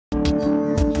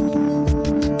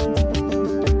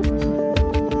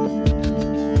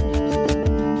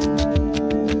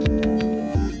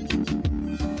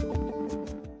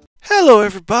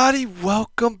everybody,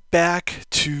 welcome back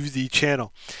to the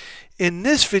channel. In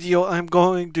this video I'm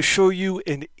going to show you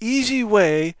an easy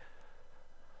way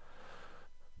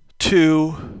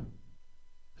to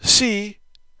see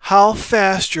how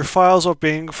fast your files are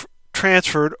being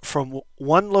transferred from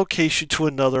one location to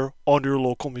another on your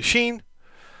local machine.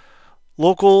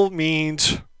 Local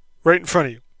means right in front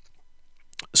of you.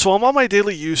 So I'm on my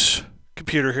daily use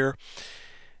computer here,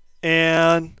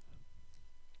 and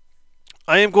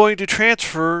I am going to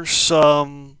transfer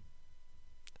some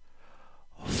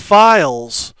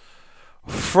files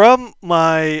from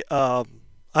my, I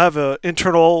have an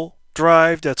internal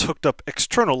drive that's hooked up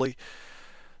externally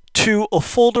to a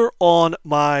folder on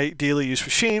my daily use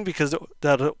machine, because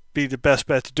that'll be the best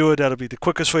bet to do it. That'll be the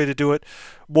quickest way to do it,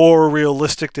 more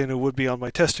realistic than it would be on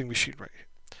my testing machine right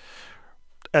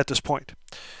at this point.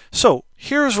 So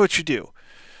here's what you do.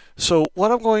 So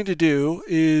what I'm going to do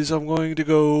is I'm going to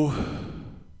go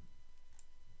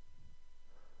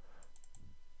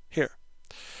here.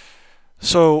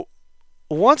 So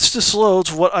once this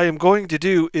loads, what I am going to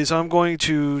do is I'm going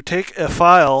to take a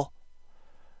file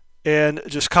and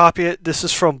just copy it. This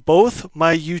is from both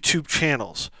my YouTube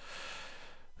channels.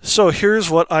 So here's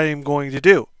what I am going to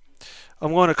do.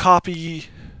 I'm going to copy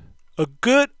a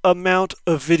good amount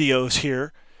of videos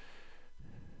here.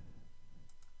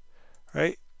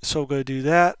 Right? So I'm going to do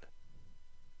that.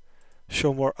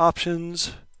 Show more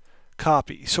options.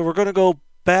 Copy. So we're going to go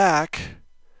back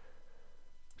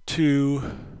to,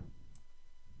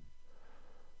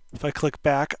 if I click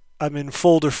back, I'm in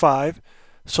folder 5.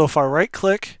 So if I right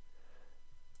click,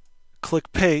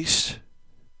 click paste.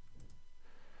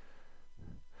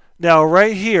 Now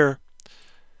right here,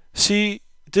 see,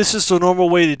 this is the normal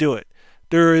way to do it.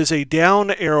 There is a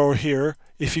down arrow here.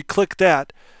 If you click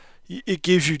that, it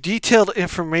gives you detailed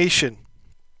information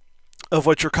of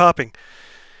what you're copying.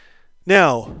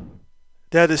 Now,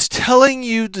 that is telling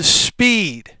you the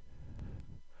speed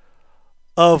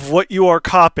of what you are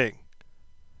copying.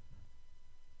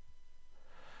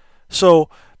 So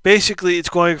basically it's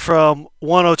going from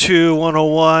 102,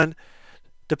 101,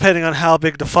 depending on how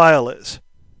big the file is.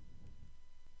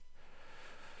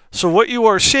 So what you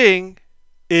are seeing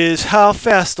is how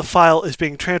fast the file is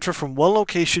being transferred from one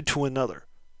location to another.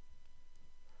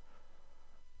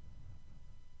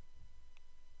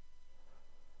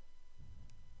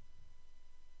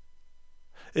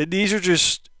 And these are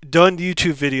just done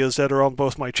YouTube videos that are on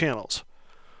both my channels.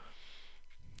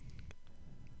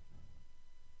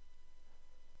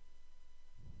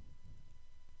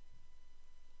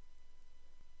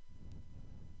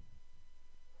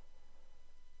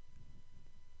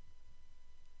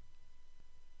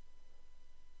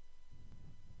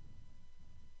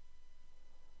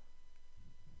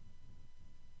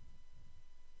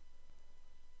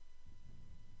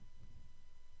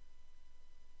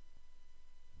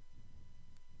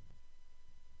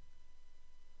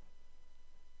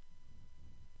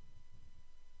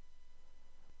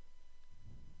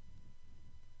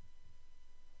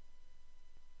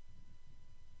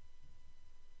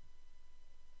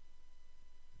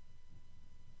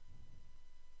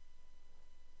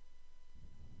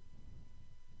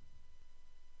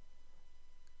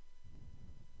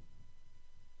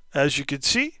 As you can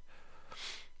see,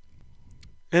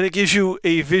 and it gives you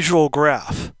a visual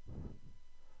graph.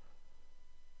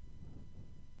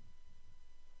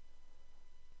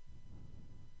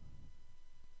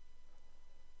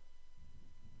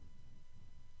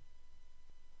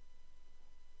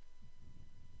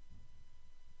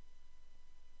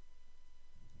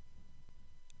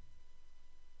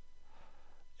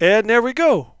 And there we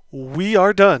go. We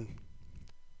are done.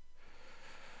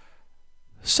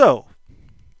 So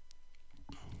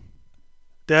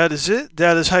that is it.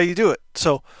 That is how you do it.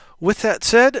 So with that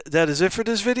said, that is it for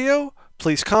this video.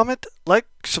 Please comment, like,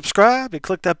 subscribe, and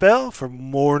click that bell for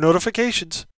more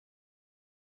notifications.